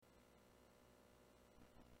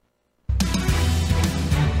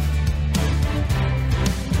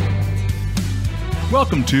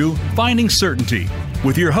Welcome to Finding Certainty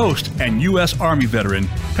with your host and U.S. Army veteran,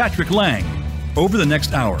 Patrick Lang. Over the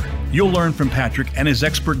next hour, you'll learn from Patrick and his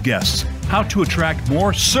expert guests how to attract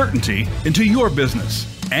more certainty into your business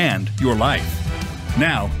and your life.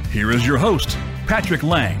 Now, here is your host, Patrick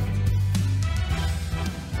Lang.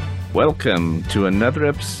 Welcome to another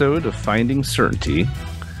episode of Finding Certainty.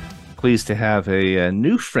 Pleased to have a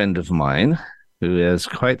new friend of mine who has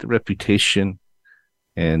quite the reputation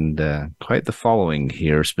and quite the following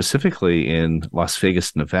here, specifically in Las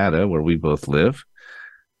Vegas, Nevada, where we both live,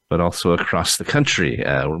 but also across the country.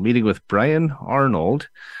 We're meeting with Brian Arnold,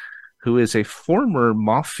 who is a former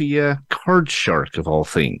Mafia card shark of all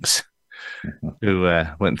things, who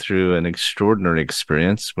went through an extraordinary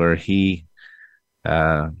experience where he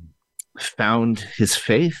found his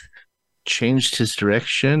faith, changed his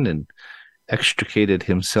direction, and extricated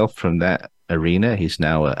himself from that arena. He's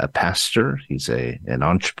now a pastor. He's an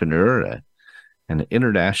entrepreneur, an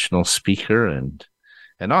international speaker, and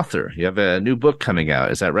an author. You have a new book coming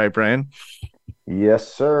out. Is that right, Brian?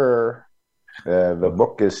 Yes, sir. The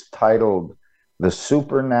book is titled The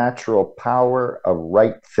Supernatural Power of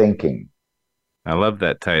Right Thinking. I love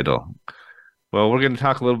that title. Well, we're going to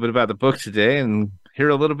talk a little bit about the book today and hear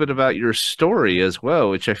a little bit about your story as well,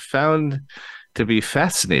 which I found to be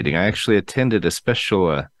fascinating. I actually attended a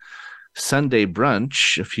special Sunday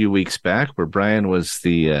brunch a few weeks back where Brian was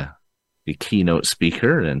the keynote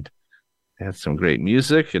speaker and had some great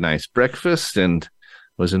music, a nice breakfast, and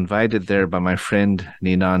was invited there by my friend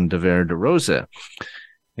Ninan de Rosa.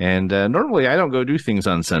 And normally I don't go do things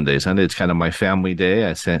on Sunday. Sunday is kind of my family day.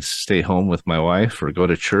 I stay home with my wife or go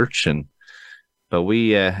to church. But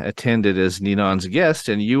we attended as Ninan's guest,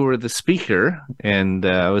 and you were the speaker. And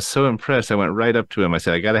I was so impressed. I went right up to him. I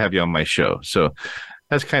said, I got to have you on my show. So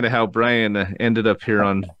that's kind of how Brian ended up here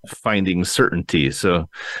on Finding Certainty. So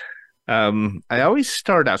I always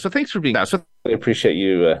start out. So thanks for being out. So I appreciate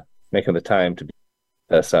you making the time to be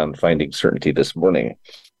with us on Finding Certainty this morning.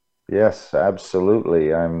 Yes,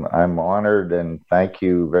 absolutely. I'm honored, and thank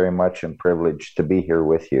you very much and privileged to be here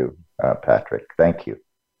with you, Patrick. Thank you.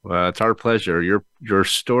 Well, it's our pleasure. Your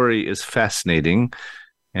story is fascinating,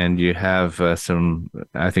 and you have some,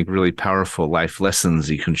 I think, really powerful life lessons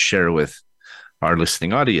you can share with our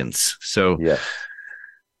listening audience. So yes.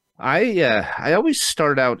 I always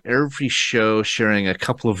start out every show sharing a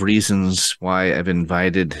couple of reasons why I've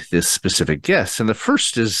invited this specific guest. And the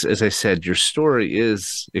first is, as I said, your story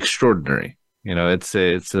is extraordinary. You know, it's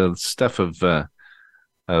a stuff of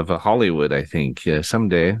Hollywood, I think.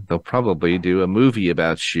 Someday they'll probably do a movie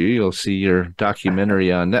about you. You'll see your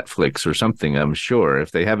documentary on Netflix or something, I'm sure. If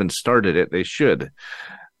they haven't started it, they should.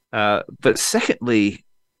 But secondly,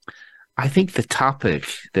 I think the topic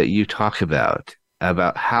that you talk about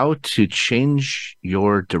how to change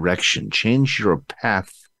your direction, change your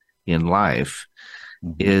path in life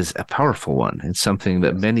is a powerful one. It's something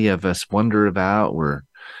that many of us wonder about,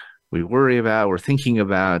 we worry about, we're thinking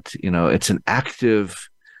about. You know, it's an active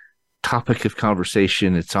topic of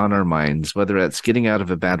conversation. It's on our minds, whether that's getting out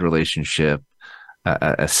of a bad relationship,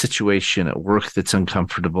 a situation at work that's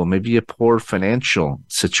uncomfortable, maybe a poor financial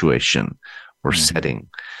situation or setting.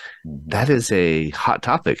 That is a hot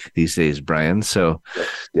topic these days, Brian. So,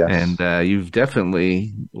 yes. And you've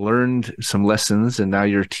definitely learned some lessons, and now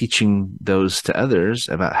you're teaching those to others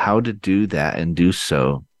about how to do that and do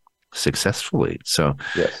so successfully. So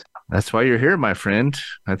yes. That's why you're here, my friend.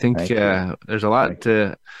 I think there's a lot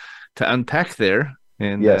to unpack there.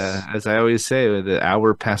 And yes. As I always say, the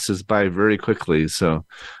hour passes by very quickly. So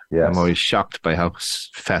yes. I'm always shocked by how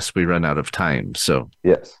fast we run out of time. So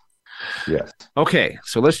yes. Okay,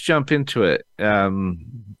 so let's jump into it. I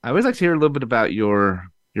always like to hear a little bit about your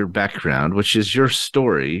background, which is your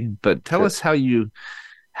story. But tell us how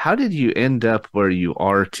did you end up where you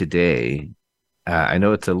are today? I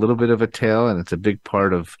know it's a little bit of a tale, and it's a big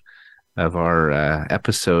part of our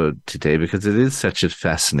episode today because it is such a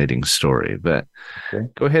fascinating story. But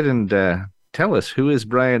Go ahead and tell us, who is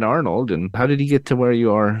Brian Arnold, and how did he get to where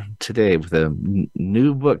you are today with a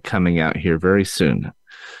new book coming out here very soon?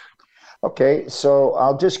 Okay, so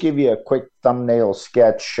I'll just give you a quick thumbnail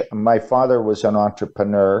sketch. My father was an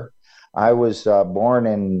entrepreneur. I was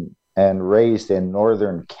born and raised in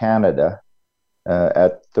northern Canada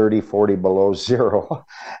at 40 below zero.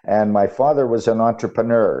 And my father was an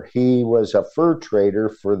entrepreneur. He was a fur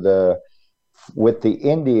trader with the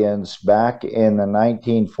Indians back in the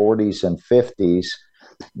 1940s and 50s,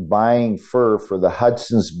 buying fur for the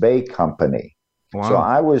Hudson's Bay Company. So Wow.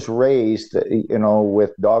 I was raised,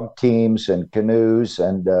 with dog teams and canoes,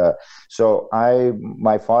 and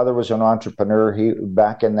my father was an entrepreneur. He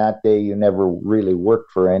back in that day, you never really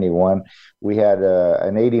worked for anyone. We had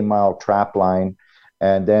an 80-mile trap line,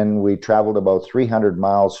 and then we traveled about 300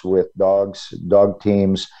 miles with dog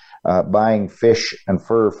teams, buying fish and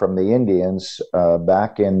fur from the Indians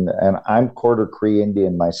and I'm Quarter Cree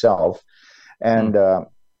Indian myself, Mm. and uh,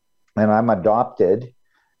 and I'm adopted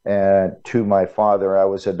to my father. I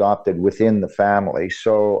was adopted within the family,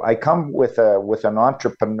 so I come with an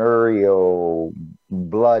entrepreneurial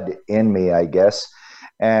blood in me, I guess.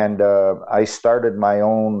 And I started my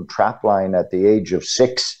own trap line at the age of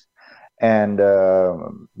 6, and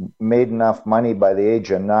made enough money by the age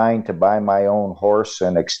of 9 to buy my own horse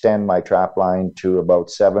and extend my trap line to about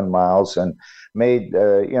 7 miles, and made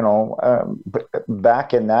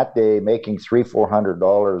back in that day, making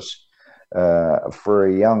 $300-400 for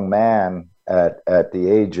a young man at the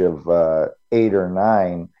age of 8 or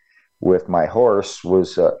 9 with my horse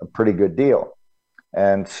was a pretty good deal.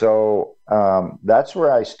 And so that's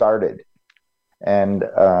where I started. And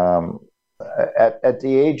at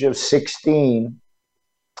the age of 16,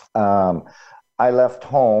 um, I left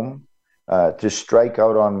home to strike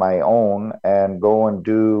out on my own and go and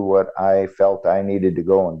do what I felt I needed to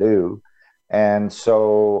go and do. And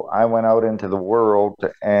so I went out into the world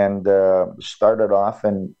and started off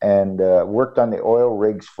and worked on the oil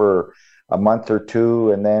rigs for a month or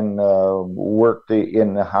two, and then worked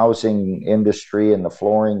in the housing industry and the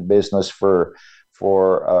flooring business for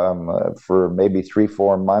maybe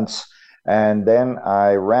 3-4 months, and then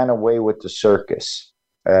I ran away with the circus.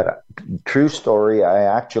 True story. I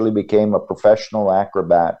actually became a professional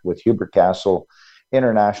acrobat with Huber Castle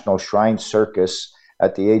International Shrine Circus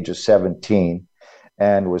at the age of 17,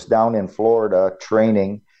 and was down in Florida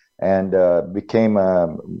training, and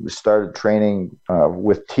started training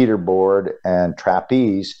with teeterboard and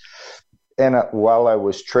trapeze. And while I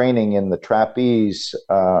was training in the trapeze,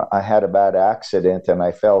 I had a bad accident and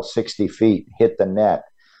I fell 60 feet, hit the net,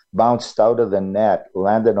 bounced out of the net,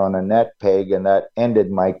 landed on a net peg, and that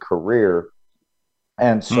ended my career.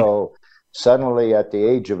 And Mm. so suddenly at the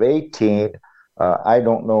age of 18, I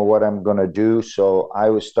don't know what I'm going to do. So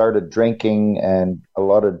I started drinking and a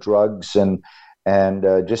lot of drugs, and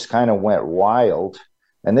just kind of went wild.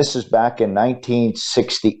 And this is back in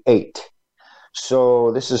 1968.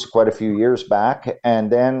 So this is quite a few years back. And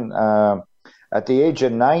then at the age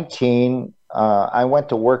of 19, I went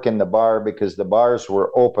to work in the bar because the bars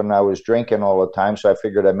were open. I was drinking all the time, so I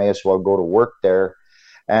figured I may as well go to work there.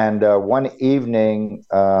 And one evening,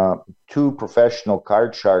 2 professional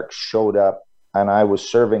card sharks showed up, and I was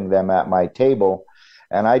serving them at my table.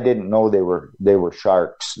 And I didn't know they were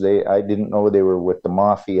sharks. I didn't know they were with the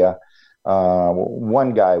Mafia.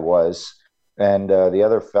 One guy was, and the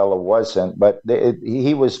other fellow wasn't, but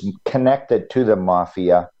he was connected to the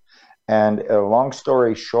Mafia. And long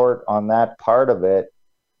story short, on that part of it,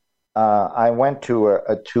 I went to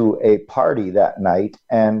a party that night,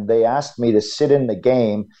 and they asked me to sit in the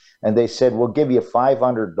game, and they said, "We'll give you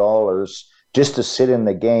 $500 just to sit in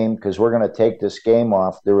the game because we're going to take this game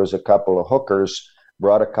off." There was a couple of hookers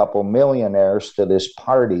brought a couple millionaires to this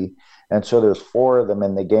party, and so there's 4 of them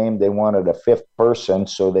in the game. They wanted a 5th person,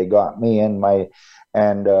 so they got me in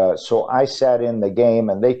so I sat in the game,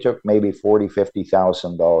 and they took maybe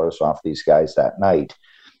 $40,000-50,000 off these guys that night,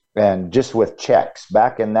 and just with checks.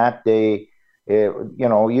 Back in that day,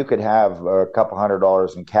 you could have a couple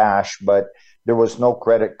 $100 in cash, but there was no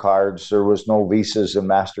credit cards, there was no Visas and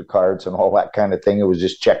MasterCards and all that kind of thing. It was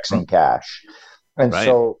just checks and cash. And Right.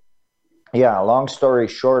 so, yeah, long story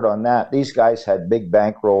short on that, these guys had big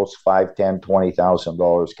bankrolls, $5, $10,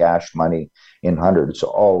 $20,000 cash money in hundreds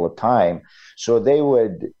all the time. So they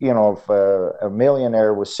would, if a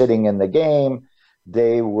millionaire was sitting in the game,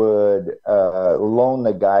 they would loan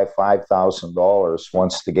the guy $5,000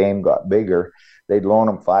 once the game got bigger. They'd loan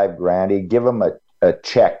him $5,000. He'd give him a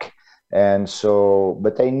check. And so,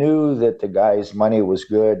 but they knew that the guy's money was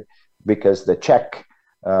good because the check,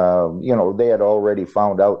 they had already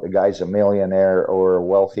found out the guy's a millionaire or a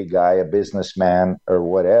wealthy guy, a businessman or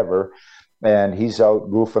whatever. And he's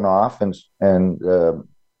out goofing off and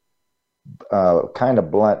kind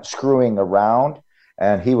of blunt, screwing around.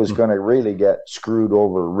 And he was going to really get screwed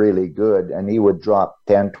over really good. And he would drop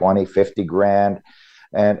 10, 20, 50 grand.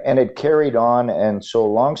 And it carried on. And so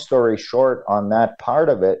long story short on that part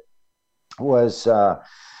of it was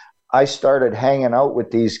I started hanging out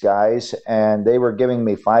with these guys, and they were giving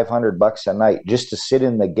me $500 a night just to sit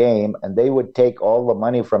in the game. And they would take all the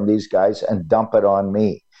money from these guys and dump it on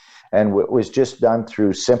me. And it was just done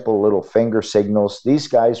through simple little finger signals. These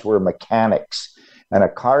guys were mechanics. And a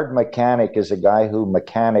card mechanic is a guy who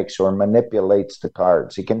mechanics or manipulates the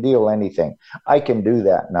cards. He can deal anything. I can do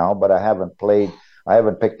that now, but I haven't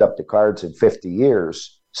picked up the cards in 50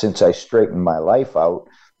 years since I straightened my life out.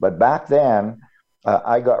 But back then,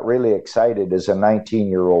 I got really excited as a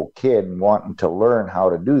 19-year-old kid and wanting to learn how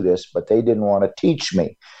to do this, but they didn't want to teach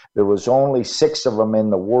me. There was only 6 of them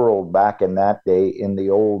in the world back in that day in the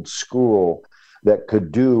old school that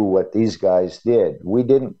could do what these guys did. We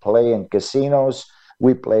didn't play in casinos.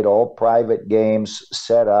 We played all private games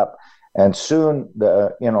set up. And soon,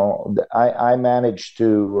 I managed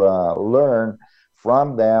to learn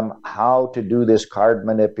from them how to do this card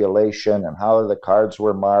manipulation and how the cards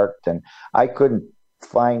were marked. And I couldn't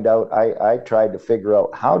find out. I tried to figure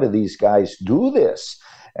out, how do these guys do this?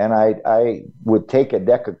 And I would take a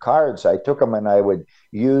deck of cards. I took them and I would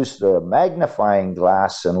use the magnifying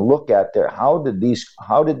glass and look at how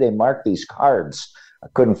did they mark these cards? I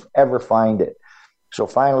couldn't ever find it. So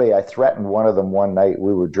finally, I threatened one of them one night.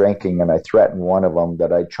 We were drinking, and I threatened one of them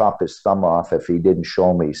that I'd chop his thumb off if he didn't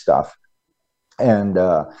show me stuff. And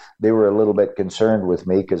they were a little bit concerned with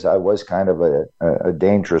me because I was kind of a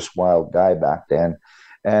dangerous, wild guy back then.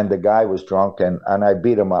 And the guy was drunk, and I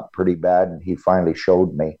beat him up pretty bad, and he finally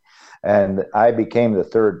showed me. And I became the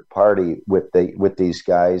third party with these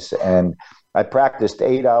guys. And I practiced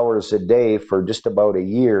 8 hours a day for just about a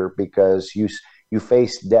year, because you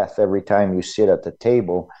face death every time you sit at the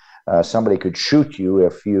table. Somebody could shoot you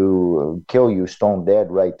if you kill you stone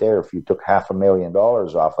dead right there if you took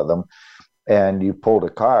 $500,000 off of them and you pulled a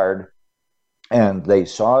card and they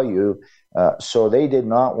saw you. So they did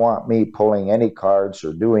not want me pulling any cards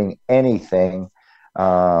or doing anything.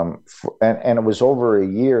 And it was over a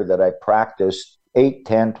year that I practiced 8,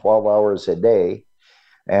 10, 12 hours a day.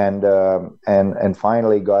 And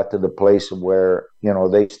finally got to the place where,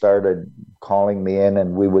 they started calling me in,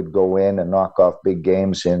 and we would go in and knock off big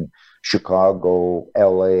games in Chicago,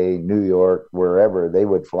 LA, New York, wherever. They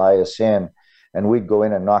would fly us in, and we'd go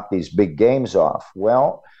in and knock these big games off.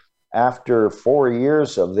 Well, after 4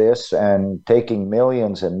 years of this and taking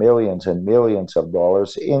millions and millions and millions of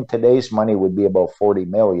dollars, in today's money would be about 40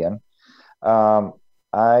 million,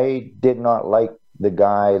 I did not like the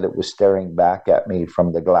guy that was staring back at me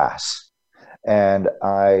from the glass. And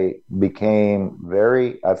I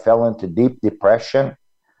fell into deep depression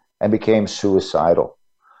and became suicidal.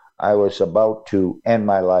 I was about to end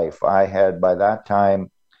my life. I had, by that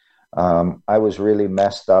time, I was really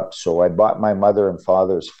messed up. So I bought my mother and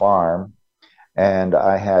father's farm, and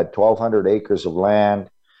I had 1,200 acres of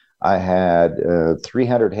land. I had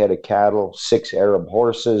 300 head of cattle, 6 Arab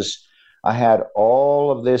horses. I had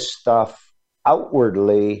all of this stuff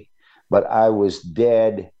outwardly, but I was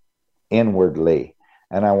dead inwardly,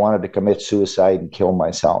 and I wanted to commit suicide and kill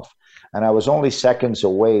myself. And I was only seconds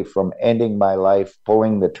away from ending my life,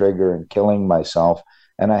 pulling the trigger and killing myself,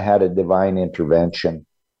 and I had a divine intervention.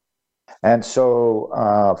 And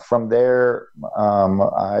so from there,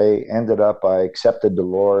 I accepted the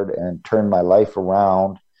Lord and turned my life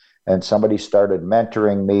around, and somebody started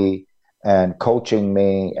mentoring me and coaching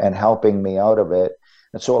me and helping me out of it.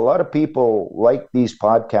 And so a lot of people like these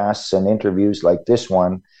podcasts and interviews like this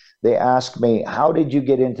one. They ask me, how did you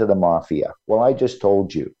get into the Mafia? Well, I just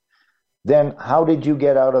told you. Then how did you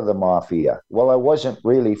get out of the Mafia? Well, I wasn't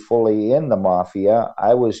really fully in the Mafia.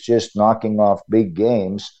 I was just knocking off big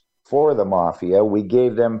games for the Mafia. We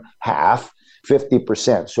gave them half,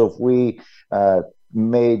 50%. So if we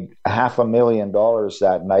made $500,000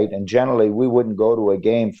 that night, and generally we wouldn't go to a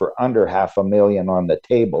game for under $500,000 on the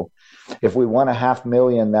table. If we won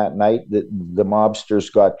 $500,000 that night, the mobsters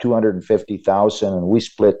got $250,000, and we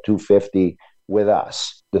split $250 with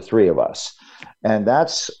us, the 3 of us. And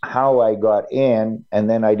that's how I got in. And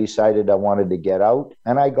then I decided I wanted to get out,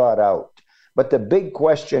 and I got out. But the big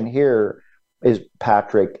question here is,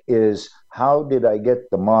 Patrick, is how did I get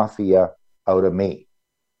the Mafia out of me?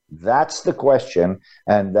 That's the question,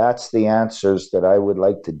 and that's the answers that I would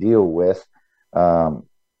like to deal with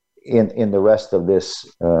in the rest of this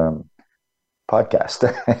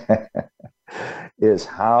podcast. Is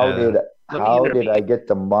how did I get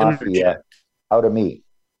the Mafia out of me?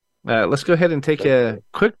 Let's go ahead and take a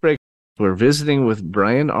quick break. We're visiting with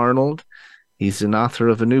Brian Arnold. He's an author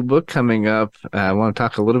of a new book coming up. I want to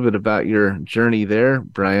talk a little bit about your journey there,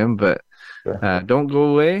 Brian, but sure. Don't go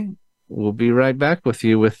away. We'll be right back with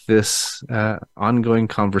you with this ongoing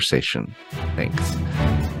conversation. Thanks.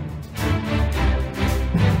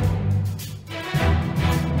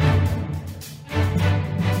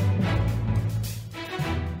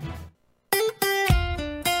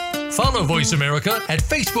 Follow Voice America at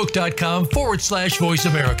facebook.com/Voice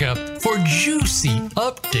America for juicy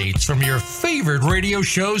updates from your favorite radio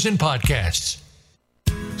shows and podcasts.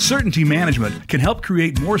 Certainty Management can help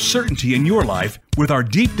create more certainty in your life with our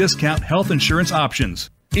deep discount health insurance options,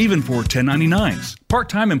 even for 1099s,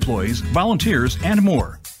 part-time employees, volunteers, and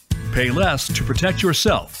more. Pay less to protect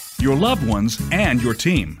yourself, your loved ones, and your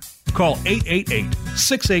team. Call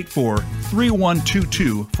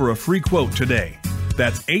 888-684-3122 for a free quote today.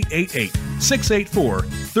 That's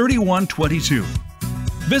 888-684-3122.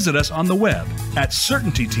 Visit us on the web at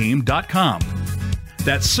CertaintyTeam.com.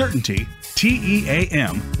 That's Certainty,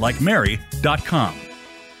 T-E-A-M, like Mary.com.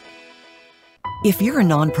 If you're a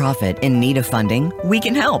nonprofit in need of funding, we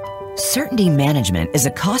can help. Certainty Management is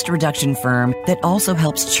a cost reduction firm that also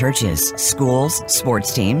helps churches, schools,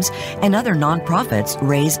 sports teams, and other nonprofits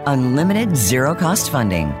raise unlimited zero-cost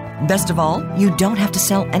funding. Best of all, you don't have to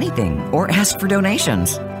sell anything or ask for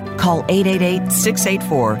donations. Call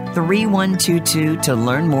 888-684-3122 to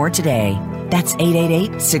learn more today. That's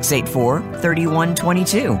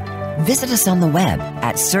 888-684-3122. Visit us on the web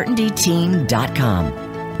at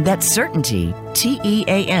CertaintyTeam.com. That's Certainty,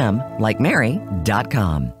 T-E-A-M, like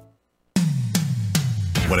Mary.com.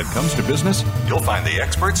 When it comes to business, you'll find the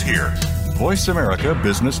experts here. Voice America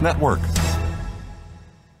Business Network.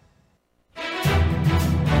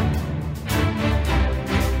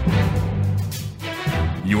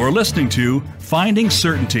 You are listening to Finding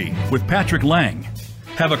Certainty with Patrick Lang.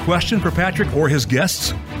 Have a question for Patrick or his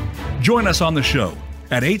guests? Join us on the show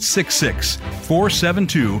at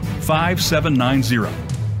 866-472-5790.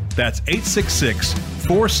 That's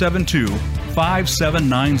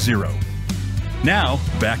 866-472-5790. Now,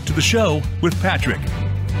 back to the show with Patrick.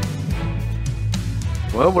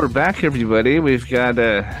 Well, we're back, everybody. We've got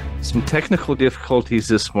some technical difficulties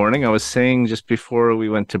this morning. I was saying just before we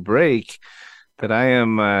went to break that I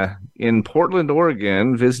am in Portland,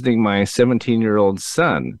 Oregon, visiting my 17-year-old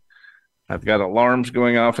son. I've got alarms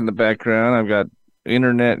going off in the background. I've got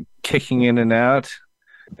internet kicking in and out.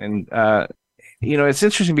 And, it's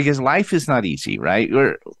interesting because life is not easy, right?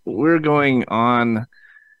 We're going on,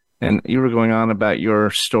 and you were going on about your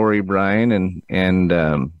story, Brian,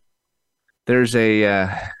 and there's a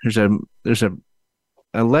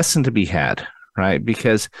lesson to be had, right?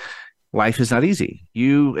 Because life is not easy.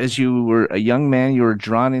 As you were a young man, you were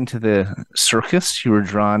drawn into the circus. You were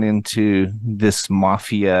drawn into this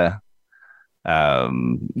mafia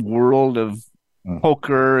world of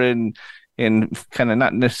poker and kind of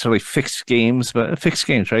not necessarily fixed games, but fixed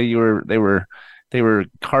games, right? They were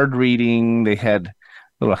card reading. They had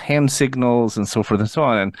little hand signals and so forth and so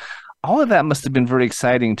on. And all of that must have been very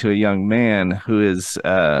exciting to a young man who is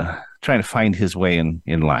trying to find his way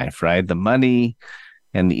in life, right? The money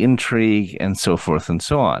and the intrigue and so forth and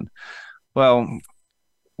so on. Well,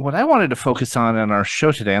 what I wanted to focus on our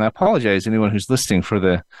show today, and I apologize to anyone who's listening for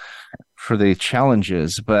the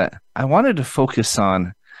challenges, but I wanted to focus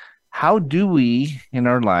on how do we in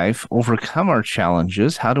our life overcome our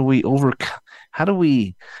challenges? How do we,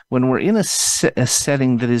 when we're in a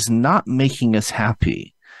setting that is not making us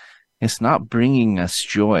happy, it's not bringing us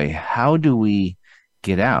joy, how do we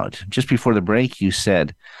get out? Just before the break, you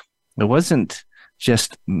said it wasn't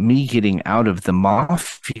just me getting out of the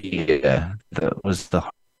mafia that was the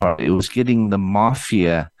hard. It was getting the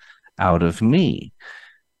mafia out of me.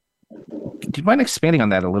 Do you mind expanding on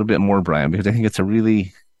that a little bit more, Brian? Because I think it's a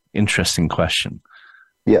really interesting question.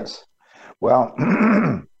 Yes. Well,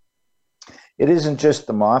 it isn't just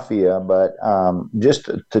the mafia, but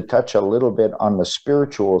just to touch a little bit on the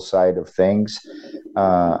spiritual side of things.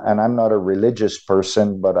 And I'm not a religious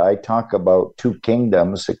person, but I talk about two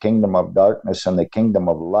kingdoms, the kingdom of darkness and the kingdom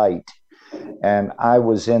of light. And I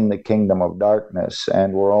was in the kingdom of darkness,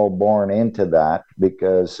 and we're all born into that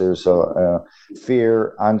because there's a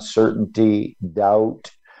fear, uncertainty,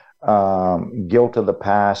 doubt, guilt of the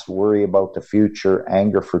past, worry about the future,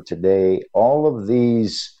 anger for today. All of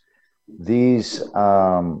these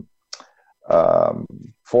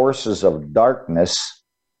forces of darkness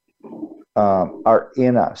are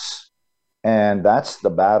in us. And that's the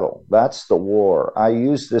battle. That's the war. I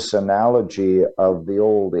use this analogy of the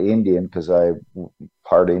old Indian because I'm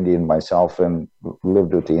part Indian myself and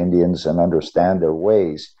lived with the Indians and understand their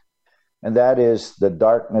ways. And that is the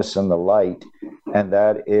darkness and the light. And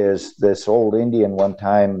that is this old Indian. One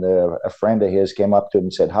time, a friend of his came up to him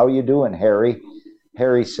and said, "How you doing, Harry?"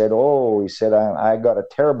 Harry said, I got a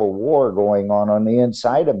terrible war going on the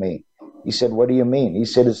inside of me. He said, "What do you mean?" He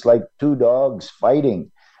said, "It's like two dogs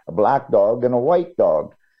fighting, a black dog and a white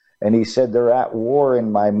dog." And he said, they're at war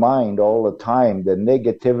in my mind all the time, the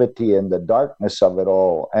negativity and the darkness of it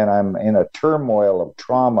all. And I'm in a turmoil of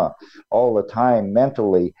trauma all the time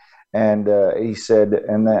mentally. And he said,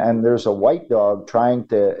 and there's a white dog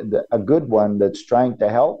a good one that's trying to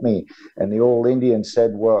help me. And the old Indian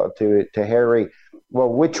said, well, to Harry,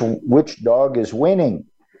 well, which dog is winning?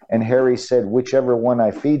 And Harry said, whichever one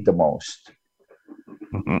I feed the most.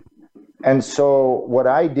 Mm-hmm. And so what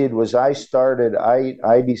I did was I decided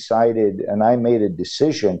and I made a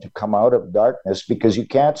decision to come out of darkness, because you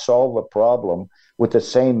can't solve a problem with the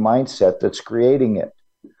same mindset that's creating it.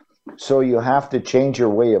 So you have to change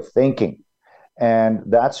your way of thinking. And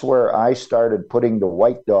that's where I started putting the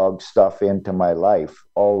white dog stuff into my life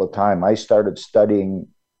all the time. I started studying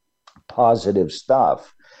positive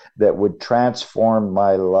stuff that would transform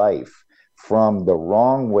my life from the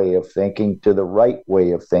wrong way of thinking to the right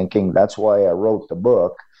way of thinking. That's why I wrote the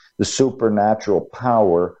book, The Supernatural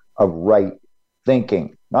Power of Right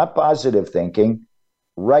Thinking. Not positive thinking,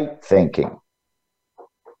 right thinking.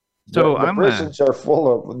 So the prisons are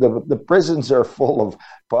full of the prisons are full of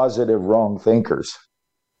positive wrong thinkers.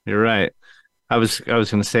 You're right. I was going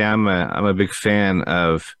to say I'm a big fan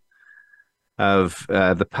of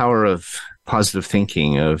the power of positive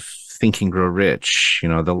thinking, of Think and Grow Rich.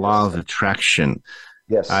 The law of attraction.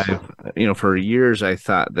 Yes. For years I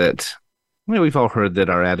thought that we've all heard that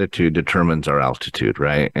our attitude determines our altitude,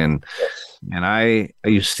 right? And I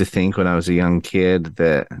used to think when I was a young kid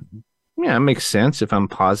that, it makes sense. If I'm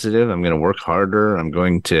positive, I'm going to work harder. I'm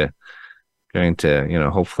going to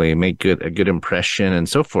hopefully make a good impression and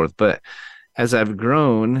so forth. But as I've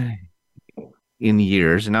grown in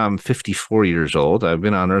years, and now I'm 54 years old, I've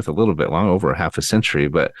been on Earth a little bit long, over half a century,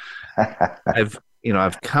 but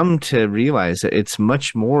I've come to realize that it's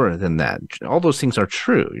much more than that. All those things are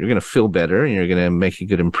true. You're going to feel better and you're going to make a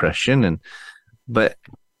good impression. But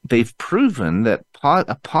they've proven that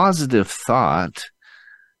a positive thought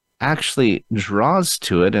actually draws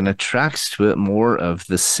to it and attracts to it more of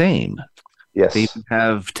the same. Yes. They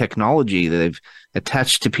have technology that they've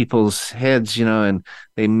attached to people's heads, and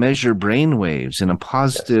they measure brain waves, and a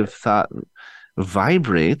positive thought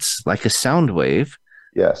vibrates like a sound wave.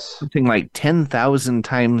 Yes. Something like 10,000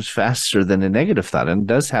 times faster than a negative thought, and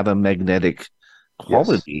does have a magnetic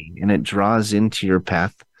quality, and it draws into your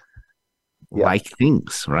path like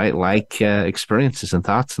things, right? Like experiences and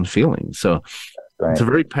thoughts and feelings. So it's a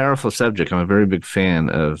very powerful subject. I'm a very big fan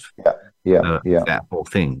of that whole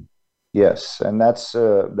thing. Yes, and that's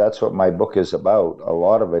what my book is about. A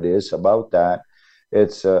lot of it is about that.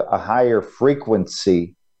 It's a higher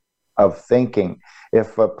frequency of thinking.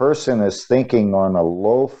 If a person is thinking on a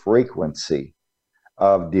low frequency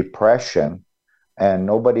of depression, and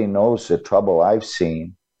nobody knows the trouble I've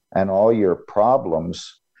seen and all your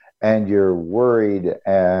problems, and you're worried,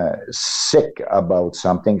 sick about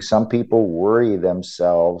something. Some people worry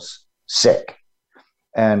themselves sick.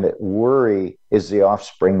 And worry is the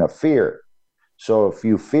offspring of fear. So if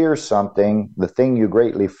you fear something, the thing you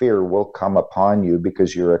greatly fear will come upon you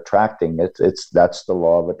because you're attracting it. That's the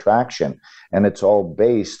law of attraction. And it's all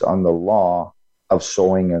based on the law of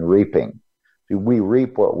sowing and reaping. We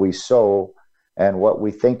reap what we sow, and what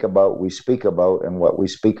we think about, we speak about, and what we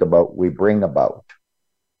speak about, we bring about.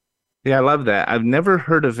 Yeah, I love that. I've never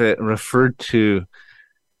heard of it referred to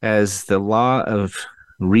as the law of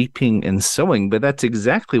reaping and sowing, but that's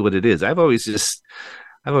exactly what it is. I've always just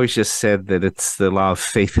said that it's the law of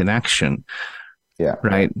faith in action. Yeah.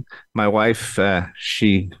 Right. My wife,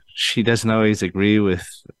 she doesn't always agree with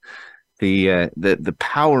the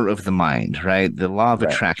power of the mind, right? The law of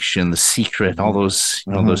attraction, the secret, all those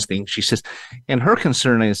all those things. She says, and her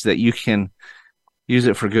concern is that you can use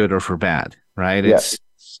it for good or for bad, right? Yes.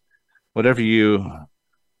 It's whatever you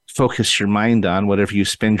focus your mind on, whatever you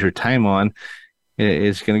spend your time on,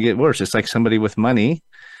 is going to get worse. It's like somebody with money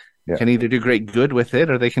can either do great good with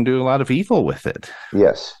it, or they can do a lot of evil with it.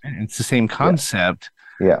 Yes. It's the same concept.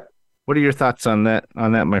 Yeah. What are your thoughts on that,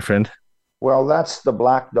 my friend? Well, that's the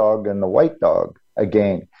black dog and the white dog.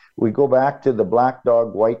 Again, we go back to the black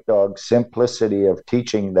dog, white dog simplicity of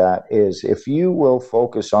teaching. That is, if you will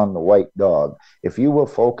focus on the white dog, if you will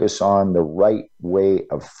focus on the right way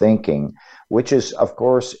of thinking, which is, of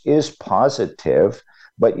course, is positive,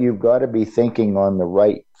 but you've got to be thinking on the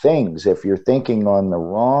right things. If you're thinking on the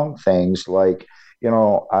wrong things, like,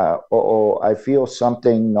 I feel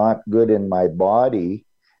something not good in my body,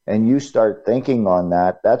 and you start thinking on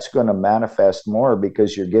that, that's going to manifest more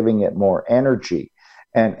because you're giving it more energy.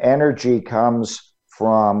 And energy comes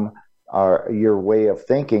from your way of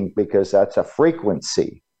thinking, because that's a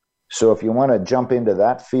frequency. So if you want to jump into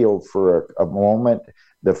that field for a moment,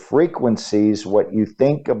 The frequencies, what you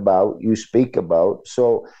think about, you speak about.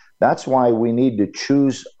 So that's why we need to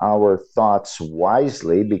choose our thoughts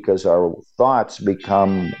wisely, because our thoughts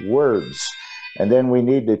become words. And then we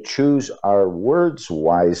need to choose our words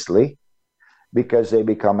wisely because they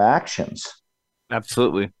become actions.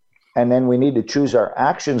 Absolutely. And then we need to choose our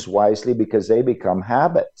actions wisely because they become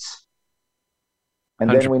habits. And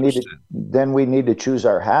 100%. then we need to choose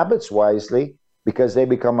our habits wisely because they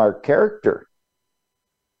become our character.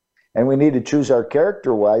 And we need to choose our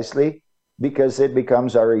character wisely because it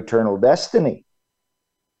becomes our eternal destiny.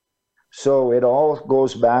 So it all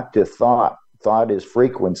goes back to thought. Thought is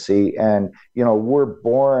frequency. And, we're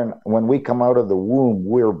born, when we come out of the womb,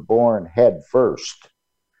 we're born head first.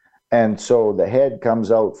 And so the head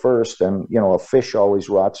comes out first, and, a fish always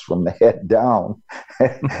rots from the head down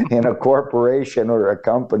in a corporation or a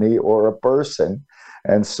company or a person.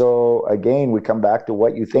 And so, again, we come back to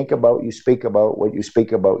what you think about, you speak about, what you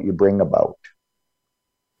speak about, you bring about.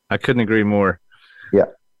 I couldn't agree more. Yeah.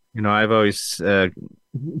 I've always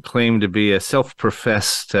claimed to be a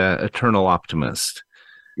self-professed eternal optimist.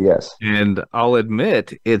 Yes. And I'll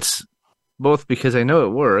admit it's both because I know it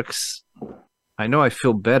works. I know I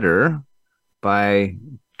feel better by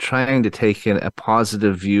trying to take a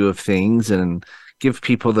positive view of things and give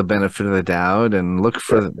people the benefit of the doubt and look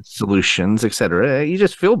for solutions, etc. You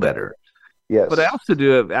just feel better. Yes. But I also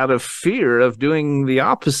do it out of fear of doing the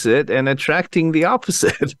opposite and attracting the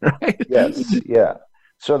opposite, right? Yes. Yeah.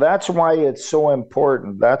 So that's why it's so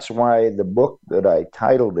important. That's why the book that I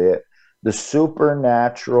titled it, The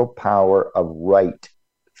Supernatural Power of Right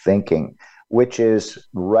Thinking, which is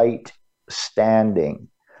right standing,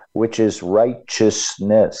 which is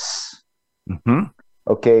righteousness. Mm-hmm.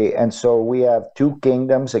 Okay, and so we have two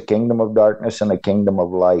kingdoms, a kingdom of darkness and a kingdom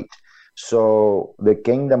of light. So the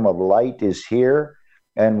kingdom of light is here,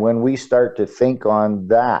 and when we start to think on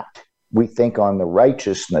that, we think on the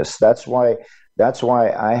righteousness. That's why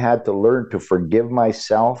I had to learn to forgive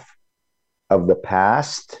myself of the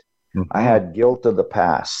past. Mm-hmm. I had guilt of the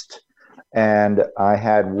past, and I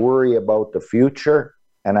had worry about the future,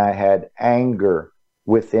 and I had anger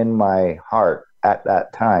within my heart at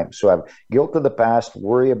that time. So I have guilt of the past,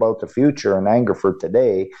 worry about the future, and anger for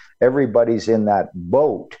today. Everybody's in that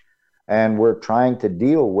boat, and we're trying to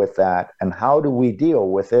deal with that. And how do we deal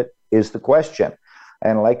with it is the question.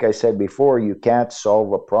 And like I said before, you can't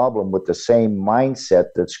solve a problem with the same mindset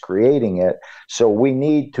that's creating it. So we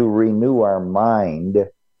need to renew our mind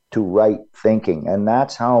to right thinking. And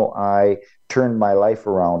that's how I turned my life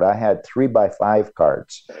around. I had 3x5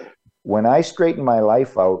 cards. When I straightened my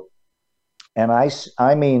life out, and I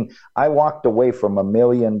walked away from $1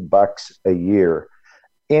 million a year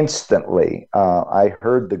instantly. I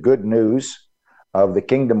heard the good news of the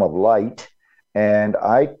kingdom of light, and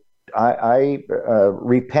I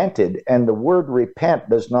repented. And the word repent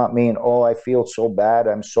does not mean, oh, I feel so bad,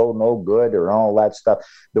 I'm so no good, or all that stuff.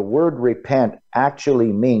 The word repent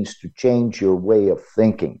actually means to change your way of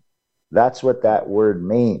thinking. That's what that word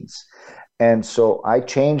means. And so I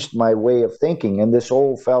changed my way of thinking. And this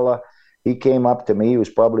old fella, he came up to me. He was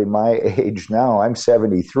probably my age now. I'm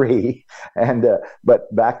 73.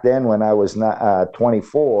 But back then when I was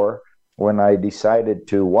 24, when I decided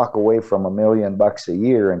to walk away from $1 million a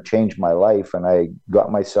year and change my life, and I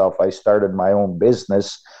started my own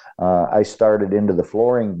business. I started into the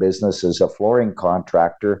flooring business as a flooring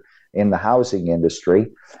contractor in the housing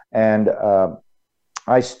industry. And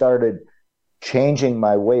I started changing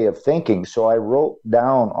my way of thinking. So I wrote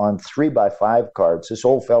down on 3x5 cards. This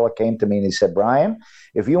old fella came to me and he said, Brian,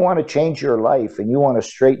 if you want to change your life and you want to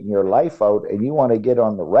straighten your life out and you want to get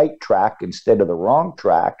on the right track instead of the wrong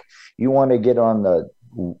track, you want to get on the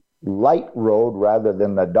light road rather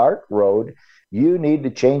than the dark road, you need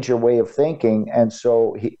to change your way of thinking. And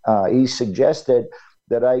so he suggested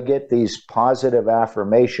that I get these positive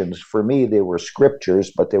affirmations. For me, they were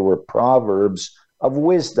scriptures, but they were proverbs of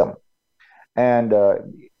wisdom. And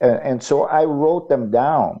so I wrote them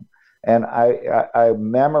down, and I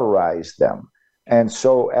memorized them. And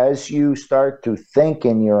so as you start to think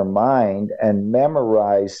in your mind and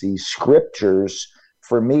memorize these scriptures,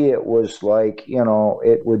 for me, it was like,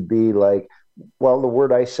 it would be like, well, the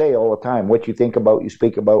word I say all the time, what you think about, you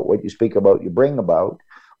speak about, what you speak about, you bring about.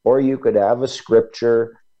 Or you could have a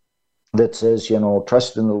scripture that says,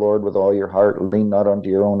 trust in the Lord with all your heart, lean not unto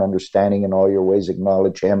your own understanding, in all your ways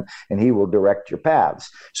acknowledge him, and he will direct your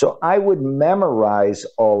paths. So I would memorize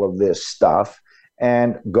all of this stuff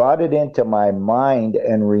and got it into my mind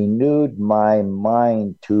and renewed my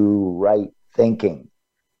mind to right thinking.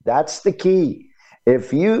 That's the key.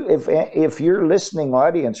 If your listening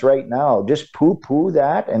audience right now just poo-poo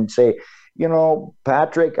that and say,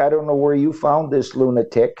 Patrick, I don't know where you found this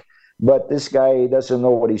lunatic, but this guy doesn't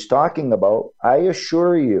know what he's talking about. I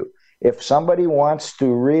assure you, if somebody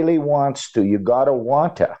really wants to, you got to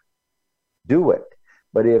want to do it.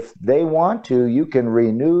 But if they want to, you can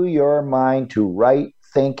renew your mind to right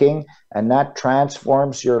thinking, and that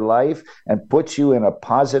transforms your life and puts you in a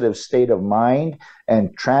positive state of mind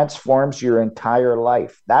and transforms your entire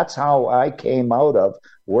life. That's how I came out of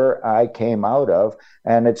where I came out of.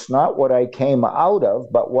 And it's not what I came out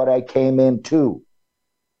of, but what I came into.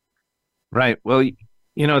 Right. Well,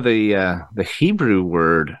 the Hebrew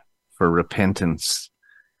word for repentance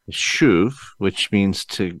is shuv, which means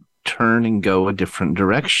to turn and go a different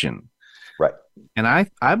direction. Right. And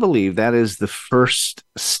I believe that is the first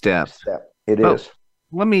step. It is.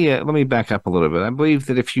 Let me back up a little bit. I believe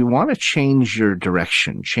that if you want to change your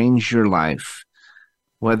direction, change your life,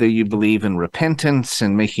 whether you believe in repentance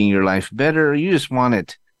and making your life better, or you just want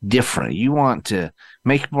it different. You want to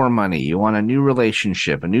make more money. You want a new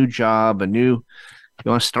relationship, a new job, you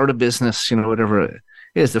want to start a business, whatever it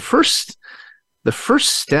is. The first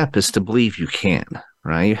step is to believe you can,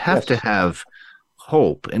 right? You have to have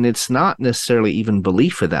hope, and it's not necessarily even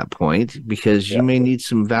belief at that point, because you may need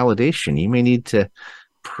some validation. You may need to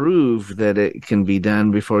prove that it can be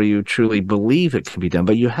done before you truly believe it can be done,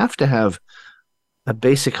 but you have to have a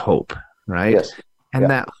basic hope, right? Yes. And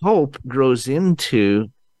that hope grows into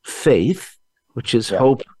faith, which is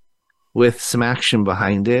hope with some action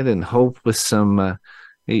behind it, and hope with some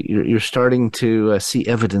you're starting to see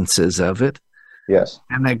evidences of it. Yes.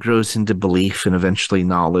 And that grows into belief and eventually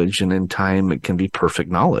knowledge. And in time, it can be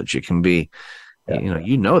perfect knowledge. It can be, that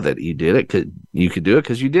you did it because you could do it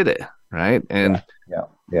because you did it. Right. And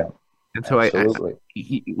And so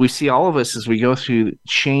we see all of us as we go through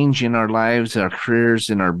change in our lives, our careers,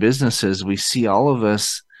 and our businesses, we see all of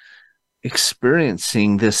us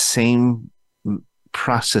experiencing this same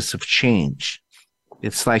process of change.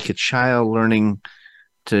 It's like a child learning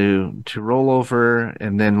to roll over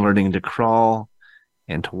and then learning to crawl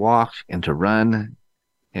and to walk and to run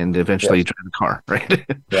and eventually drive a car, right?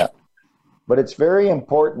 Yeah. But it's very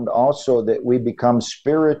important also that we become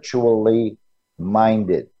spiritually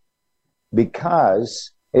minded,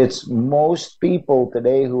 because it's most people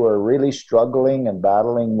today who are really struggling and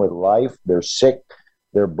battling with life. They're sick,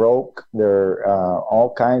 they're broke, they're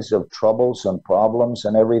all kinds of troubles and problems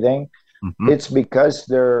and everything. Mm-hmm. It's because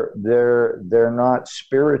they're not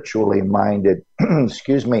spiritually minded.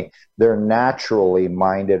 Excuse me. They're naturally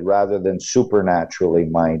minded rather than supernaturally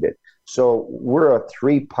minded. So we're a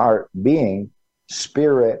three-part being: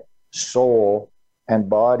 spirit, soul, and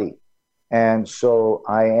body. And so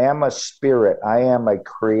I am a spirit. I am a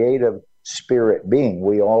creative spirit being.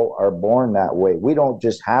 We all are born that way. We don't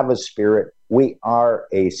just have a spirit. We are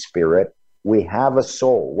a spirit. We have a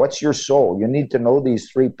soul. What's your soul? You need to know these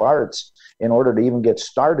three parts in order to even get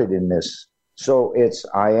started in this. So it's,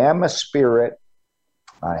 I am a spirit.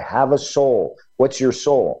 I have a soul. What's your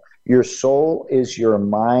soul? Your soul is your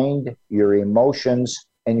mind, your emotions,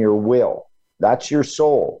 and your will. That's your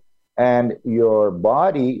soul. And your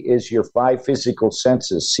body is your five physical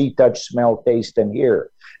senses: see, touch, smell, taste, and hear.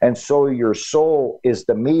 And so your soul is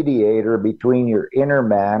the mediator between your inner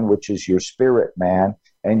man, which is your spirit man,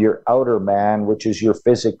 and your outer man, which is your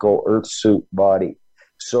physical earth suit body.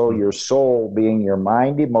 So your soul, being your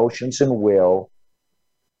mind, emotions, and will,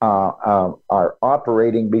 are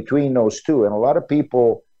operating between those two. And a lot of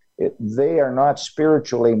people, they are not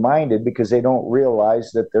spiritually minded because they don't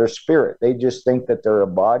realize that they're spirit. They just think that they're a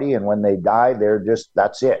body, and when they die,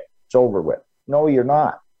 that's it. It's over with. No, you're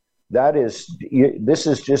not. This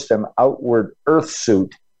is just an outward earth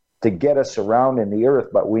suit to get us around in the earth,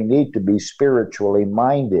 but we need to be spiritually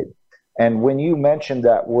minded. And when you mentioned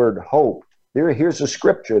that word hope, here's a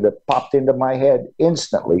scripture that popped into my head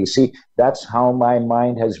instantly. You see, that's how my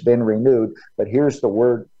mind has been renewed. But here's the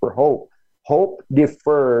word for hope. Hope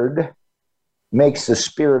deferred makes the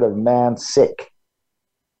spirit of man sick.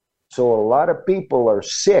 So a lot of people are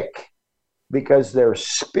sick because their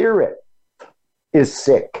spirit is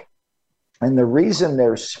sick. And the reason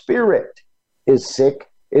their spirit is sick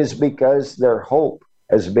is because their hope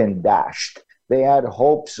has been dashed. They had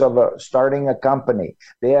hopes of starting a company.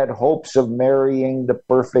 They had hopes of marrying the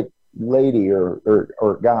perfect lady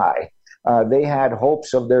or guy. They had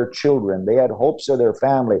hopes of their children. They had hopes of their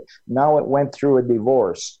family. Now it went through a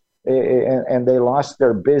divorce, and they lost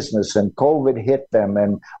their business, and COVID hit them.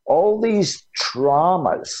 And all these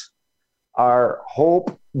traumas are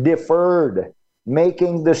hope deferred.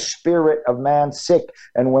 making the spirit of man sick.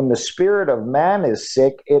 And when the spirit of man is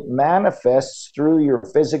sick, it manifests through your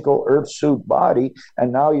physical earth suit body,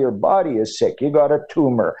 and now your body is sick. You got a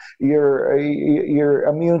tumor. Your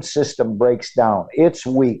immune system breaks down. It's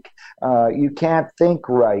weak. You can't think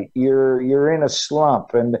right. You're in a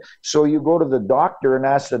slump, and so you go to the doctor and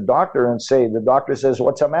ask the doctor and say, the doctor says,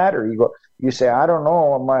 "What's the matter?" You say, "I don't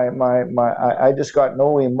know. I just got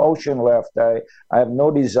no emotion left. I have no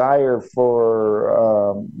desire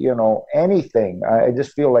for anything. I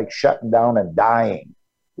just feel like shutting down and dying."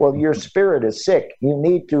 Well, your spirit is sick. You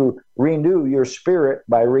need to renew your spirit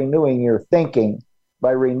by renewing your thinking,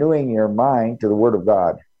 by renewing your mind to the Word of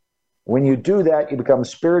God. When you do that, you become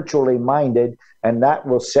spiritually minded, and that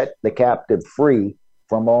will set the captive free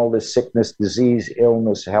from all this sickness, disease,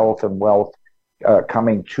 illness, health, and wealth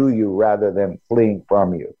coming to you rather than fleeing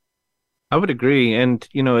from you. I would agree. And,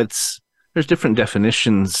 there's different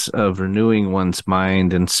definitions of renewing one's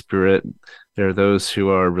mind and spirit. There are those who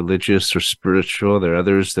are religious or spiritual. There are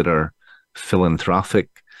others that are philanthropic.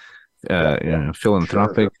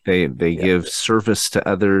 Philanthropic. Sure. They give service to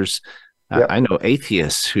others. I know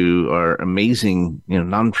atheists who are amazing,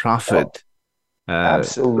 nonprofit.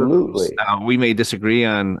 Absolutely. Now, we may disagree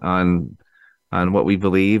on what we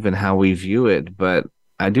believe and how we view it, but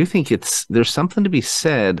I do think there's something to be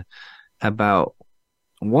said about,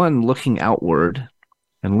 one, looking outward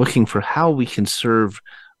and looking for how we can serve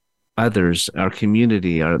others, our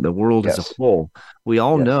community, the world as a whole. We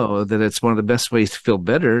all know that it's one of the best ways to feel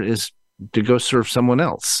better is to go serve someone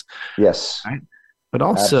else. Yes. Right? But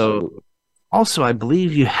also, I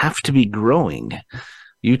believe you have to be growing.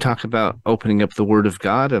 You talk about opening up the Word of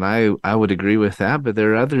God, and I would agree with that, but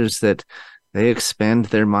there are others that they expand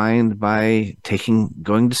their mind by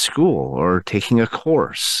going to school or taking a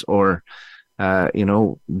course or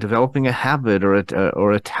developing a habit or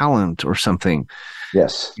a talent or something.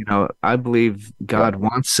 Yes. I believe God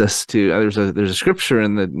wants us to. There's a scripture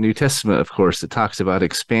in the New Testament, of course, that talks about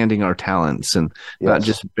expanding our talents and not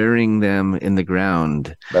just burying them in the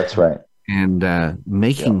ground. That's right. And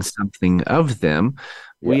making something of them.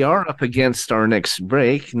 We are up against our next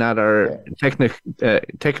break, not our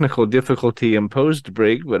technical difficulty imposed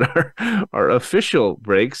break, but our official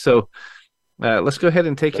break. So let's go ahead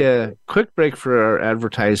and take a quick break for our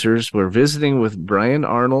advertisers. We're visiting with Brian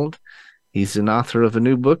Arnold. He's an author of a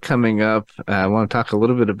new book coming up. I want to talk a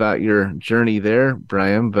little bit about your journey there,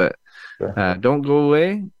 Brian, but don't go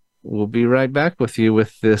away. We'll be right back with you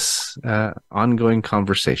with this ongoing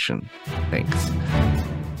conversation. Thanks.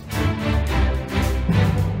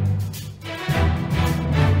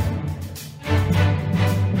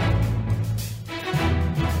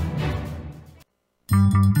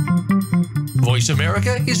 Voice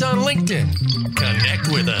America is on LinkedIn. Connect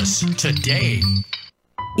with us today.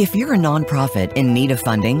 If you're a nonprofit in need of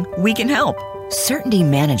funding, we can help. Certainty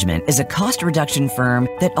Management is a cost reduction firm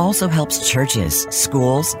that also helps churches,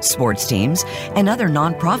 schools, sports teams, and other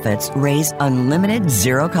nonprofits raise unlimited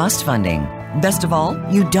zero-cost funding. Best of all,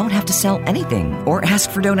 you don't have to sell anything or ask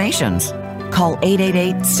for donations. Call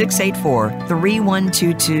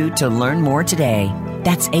 888-684-3122 to learn more today.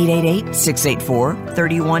 That's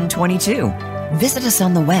 888-684-3122. Visit us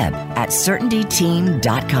on the web at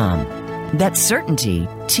CertaintyTeam.com. That's Certainty,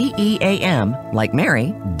 Team, like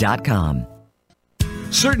Mary.com.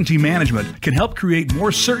 Certainty Management can help create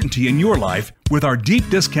more certainty in your life with our deep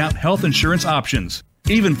discount health insurance options,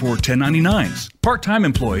 even for 1099s, part-time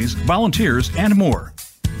employees, volunteers, and more.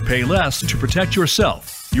 Pay less to protect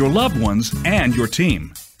yourself, your loved ones, and your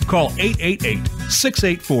team. Call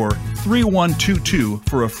 888-684-3122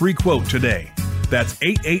 for a free quote today. That's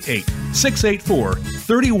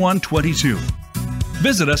 888-684-3122.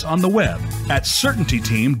 Visit us on the web at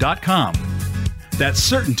CertaintyTeam.com. That's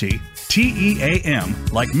Certainty, Team,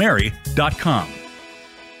 like Mary.com.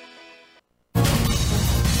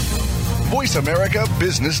 Voice America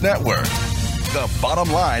Business Network, the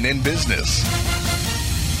bottom line in business.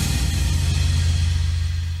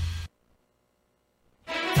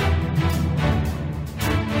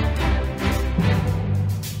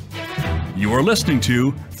 You are listening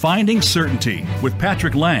to Finding Certainty with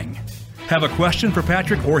Patrick Lang. Have a question for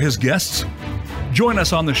Patrick or his guests? Join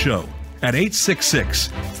us on the show at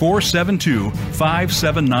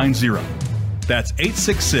 866-472-5790. That's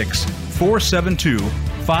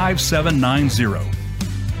 866-472-5790.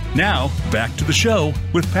 Now, back to the show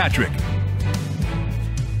with Patrick.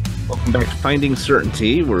 Welcome back to Finding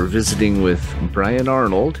Certainty. We're visiting with Brian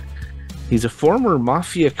Arnold. He's a former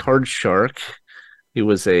Mafia card shark. He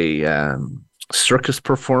was a circus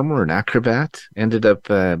performer, an acrobat, ended up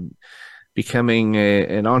becoming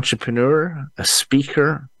an entrepreneur, a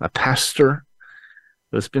speaker, a pastor.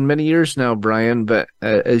 It's been many years now, Brian, but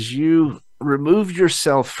as you removed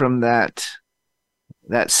yourself from that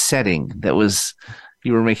setting that was,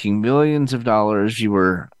 you were making millions of dollars, you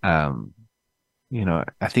were, I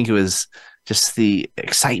think it was just the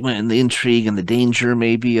excitement and the intrigue and the danger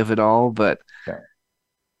maybe of it all. But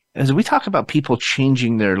as we talk about people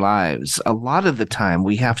changing their lives, a lot of the time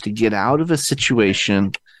we have to get out of a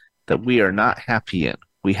situation that we are not happy in.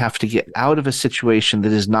 We have to get out of a situation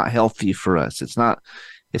that is not healthy for us. It's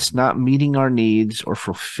not meeting our needs or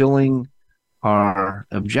fulfilling our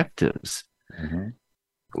objectives. Mm-hmm.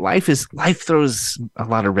 Life throws a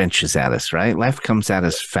lot of wrenches at us, right? Life comes at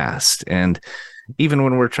us fast. And even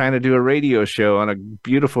when we're trying to do a radio show on a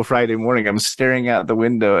beautiful Friday morning, I'm staring out the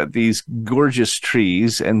window at these gorgeous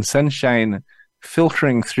trees and sunshine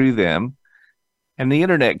filtering through them, and the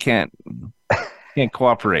internet can't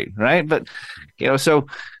cooperate, right? But, so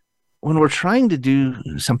when we're trying to do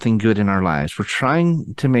something good in our lives, we're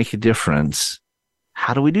trying to make a difference.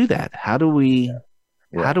 How do we do that? How do we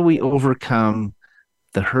overcome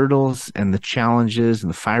the hurdles and the challenges and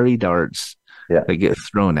the fiery darts that get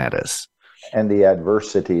thrown at us? And the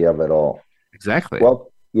adversity of it all. Exactly.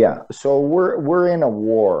 Well, yeah. So we're in a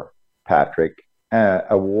war, Patrick,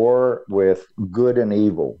 a war with good and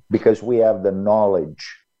evil, because we have the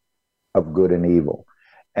knowledge of good and evil.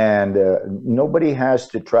 And nobody has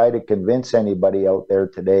to try to convince anybody out there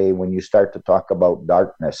today when you start to talk about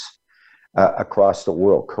darkness across the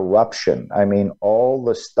world, corruption. I mean, all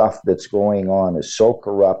the stuff that's going on is so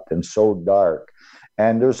corrupt and so dark.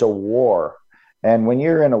 And there's a war. And when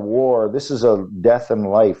you're in a war, this is a death and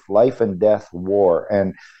life and death war.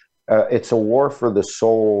 And it's a war for the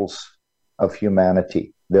souls of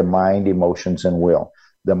humanity, their mind, emotions, and will.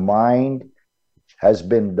 The mind has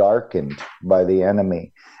been darkened by the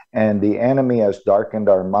enemy, and the enemy has darkened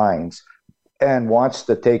our minds and wants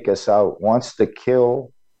to take us out, wants to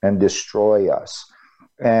kill and destroy us.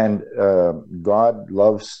 And God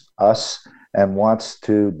loves us and wants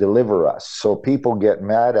to deliver us. So people get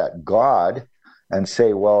mad at God and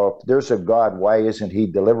say, well, if there's a God, why isn't he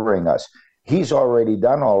delivering us? He's already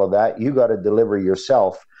done all of that. You got to deliver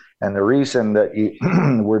yourself. And the reason that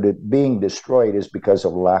we're being destroyed is because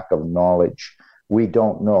of lack of knowledge. We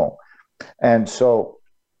don't know. And so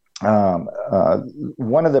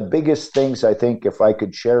one of the biggest things I think, if I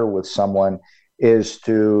could share with someone, is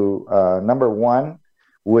to, number one,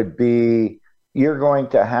 would be you're going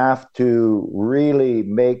to have to really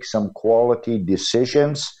make some quality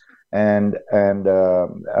decisions. And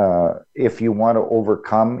if you want to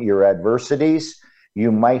overcome your adversities,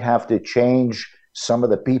 you might have to change some of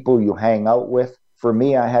the people you hang out with. For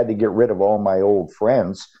me, I had to get rid of all my old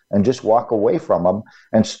friends and just walk away from them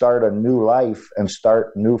and start a new life and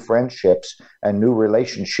start new friendships and new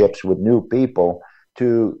relationships with new people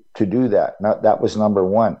to do that. Now, that was number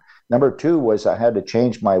one. Number two was I had to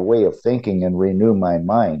change my way of thinking and renew my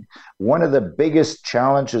mind. One of the biggest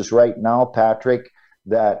challenges right now, Patrick,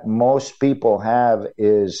 that most people have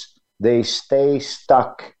is they stay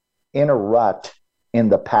stuck in a rut in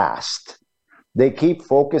the past. They keep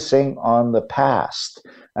focusing on the past,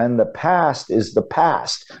 and the past is the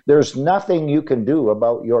past. There's nothing you can do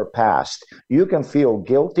about your past. You can feel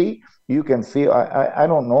guilty. You can feel, I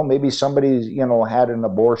don't know, maybe somebody's, had an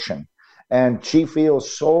abortion, and she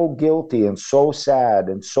feels so guilty and so sad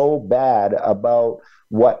and so bad about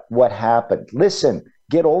what happened. Listen,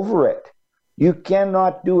 get over it. You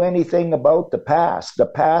cannot do anything about the past. The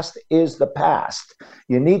past is the past.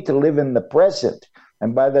 You need to live in the present.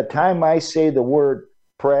 And by the time I say the word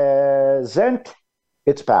present,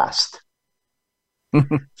 it's past.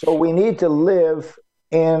 So we need to live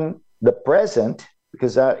in the present,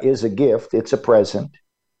 because that is a gift. It's a present.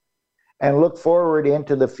 And look forward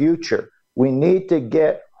into the future. We need to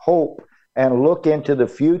get hope and look into the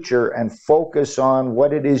future and focus on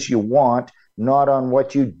what it is you want, not on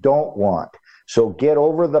what you don't want. So get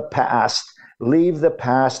over the past, leave the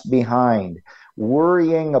past behind.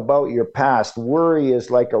 Worrying about your past. Worry is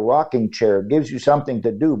like a rocking chair. It gives you something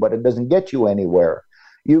to do, but it doesn't get you anywhere.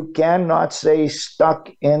 You cannot stay stuck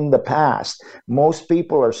in the past. Most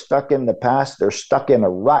people are stuck in the past. They're stuck in a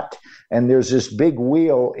rut, and there's this big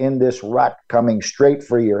wheel in this rut coming straight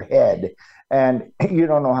for your head, and you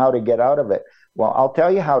don't know how to get out of it. Well, I'll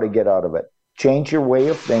tell you how to get out of it. Change your way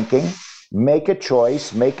of thinking, make a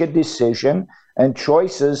choice, make a decision, and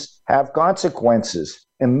choices have consequences.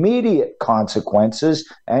 Immediate consequences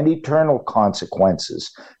and eternal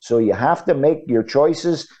consequences. So you have to make your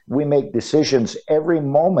choices. We make decisions every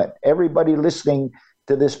moment. Everybody listening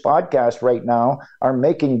to this podcast right now are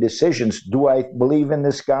making decisions. Do I believe in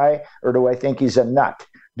this guy, or do I think he's a nut?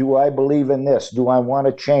 Do I believe in this? Do I want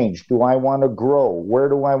to change? Do I want to grow? Where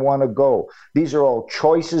do I want to go? These are all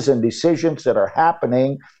choices and decisions that are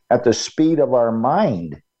happening at the speed of our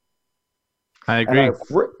mind. I agree.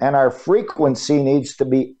 And our frequency needs to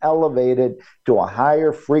be elevated to a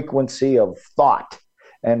higher frequency of thought.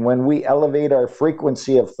 And when we elevate our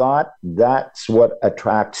frequency of thought, that's what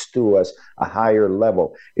attracts to us a higher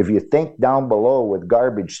level. If you think down below with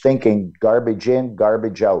garbage thinking, garbage in,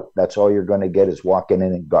 garbage out, that's all you're going to get is walking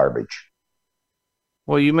in garbage.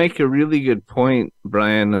 Well, you make a really good point,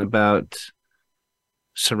 Brian, about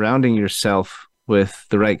surrounding yourself with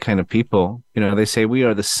the right kind of people. You know, they say we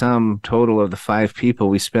are the sum total of the 5 people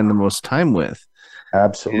we spend the most time with.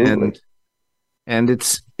 Absolutely. And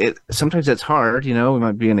sometimes that's hard. You know, we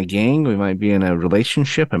might be in a gang, we might be in a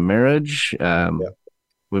relationship, a marriage.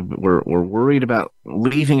 We're worried about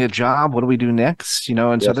leaving a job. What do we do next? You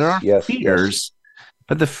know, and so there are fears.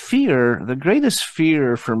 But the greatest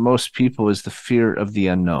fear for most people is the fear of the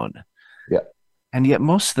unknown. Yeah. And yet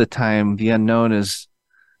most of the time, the unknown is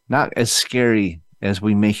not as scary as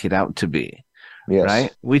we make it out to be. Yes.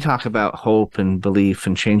 Right? We talk about hope and belief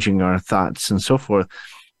and changing our thoughts and so forth.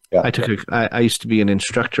 Yeah. I used to be an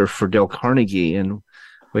instructor for Dale Carnegie, and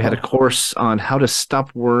we had a course on how to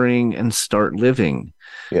stop worrying and start living.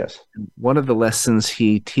 Yes. One of the lessons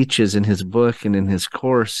he teaches in his book and in his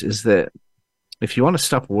course is that if you want to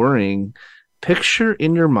stop worrying, picture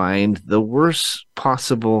in your mind the worst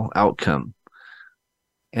possible outcome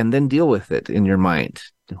and then deal with it in your mind.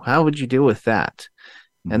 How would you deal with that?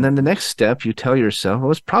 And then the next step, you tell yourself,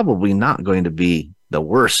 well, it's probably not going to be the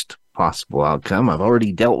worst possible outcome. I've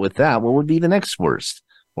already dealt with that. What would be the next worst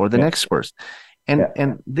or the next worst? And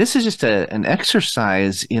this is just an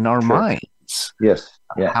exercise in our minds. Yes.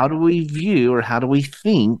 Yeah. How do we view or how do we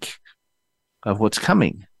think of what's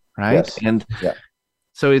coming? Right. Yes. And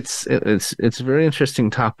so it's a very interesting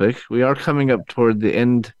topic. We are coming up toward the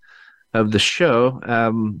end of the show.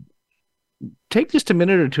 Take just a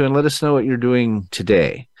minute or two and let us know what you're doing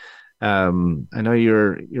today. I know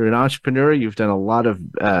you're an entrepreneur. You've done a lot of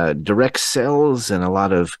direct sales and a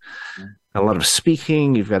lot of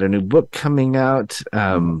speaking. You've got a new book coming out.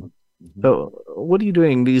 So what are you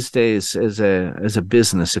doing these days as a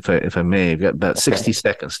business, if I may? I've got about 60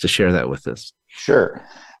 seconds to share that with us. Sure.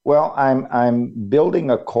 Well, I'm building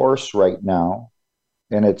a course right now,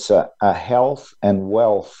 and it's a health and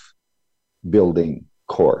wealth building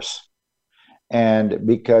course. And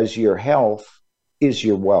because your health is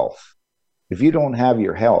your wealth. If you don't have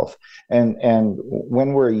your health, and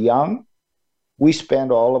when we're young, we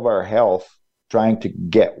spend all of our health trying to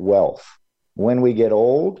get wealth. When we get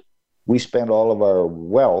old, we spend all of our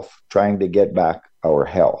wealth trying to get back our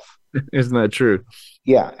health. Isn't that true?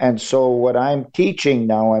 Yeah. And so what I'm teaching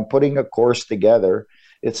now, I'm putting a course together.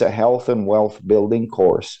 It's a health and wealth building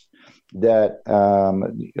course that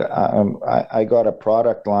I got a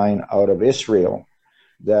product line out of Israel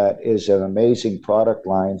that is an amazing product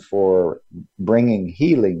line for bringing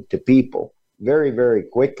healing to people very, very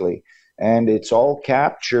quickly. And it's all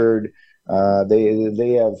captured. They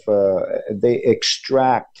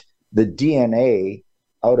extract the DNA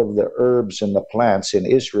out of the herbs and the plants in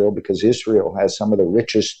Israel, because Israel has some of the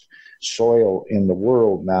richest soil in the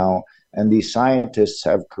world now. And these scientists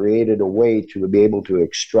have created a way to be able to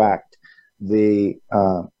extract the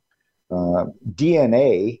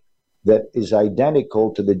DNA that is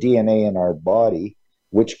identical to the DNA in our body,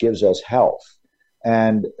 which gives us health.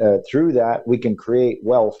 And through that, we can create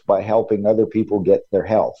wealth by helping other people get their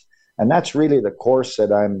health. And that's really the course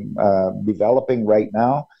that I'm developing right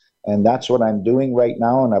now. And that's what I'm doing right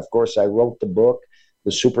now. And of course, I wrote the book,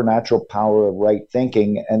 The Supernatural Power of Right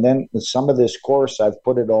Thinking. And then some of this course, I've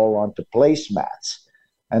put it all onto placemats.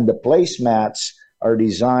 And the placemats are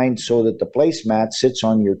designed so that the placemat sits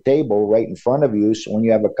on your table right in front of you. So when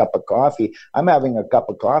you have a cup of coffee, I'm having a cup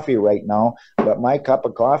of coffee right now, but my cup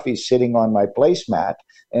of coffee is sitting on my placemat.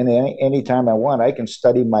 And anytime I want, I can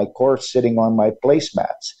study my course sitting on my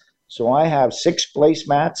placemats. So I have 6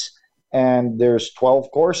 placemats, and there's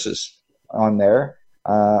 12 courses on there,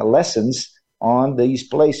 lessons on these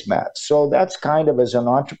placemats. So that's kind of, as an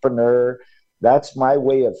entrepreneur, that's my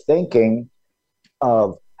way of thinking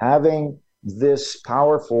of having this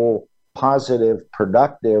powerful, positive,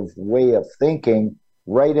 productive way of thinking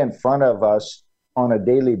right in front of us on a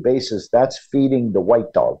daily basis. That's feeding the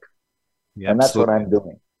white dog. Yeah, and that's absolutely what I'm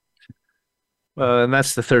doing. Well, and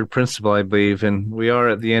that's the third principle, I believe. And we are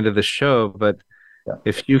at the end of the show, but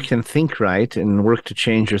if you can think right and work to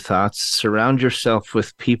change your thoughts, surround yourself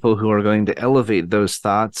with people who are going to elevate those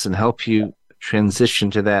thoughts and help you transition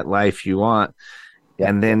to that life you want.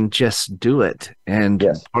 and then just do it. And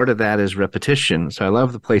part of that is repetition. So I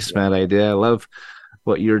love the placemat idea. I love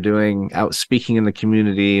what you're doing out speaking in the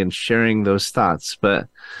community and sharing those thoughts. But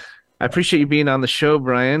I appreciate you being on the show,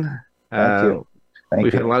 Brian. Thank you.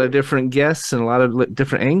 We've had a lot of different guests and a lot of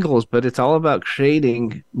different angles, but it's all about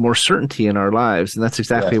creating more certainty in our lives. And that's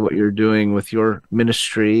exactly what you're doing with your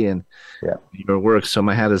ministry and your work. So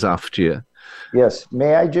my hat is off to you. Yes.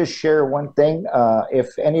 May I just share one thing?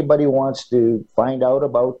 If anybody wants to find out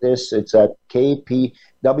about this, it's at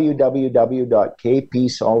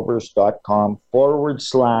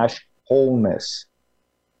www.kpsolvers.com/wholeness.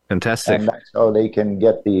 Fantastic. And that's how they can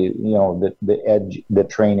get the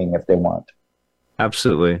training if they want.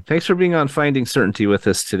 Absolutely. Thanks for being on Finding Certainty with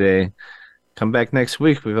us today. Come back next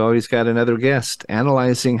week. We've always got another guest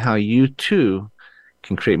analyzing how you too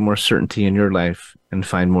can create more certainty in your life and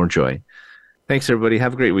find more joy. Thanks, everybody.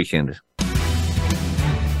 Have a great weekend.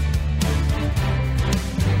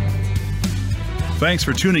 Thanks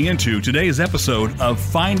for tuning into today's episode of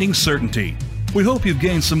Finding Certainty. We hope you've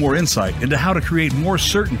gained some more insight into how to create more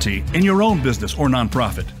certainty in your own business or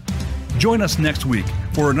nonprofit. Join us next week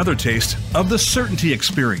for another taste of the Certainty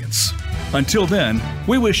Experience. Until then,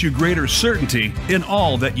 we wish you greater certainty in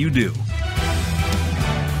all that you do.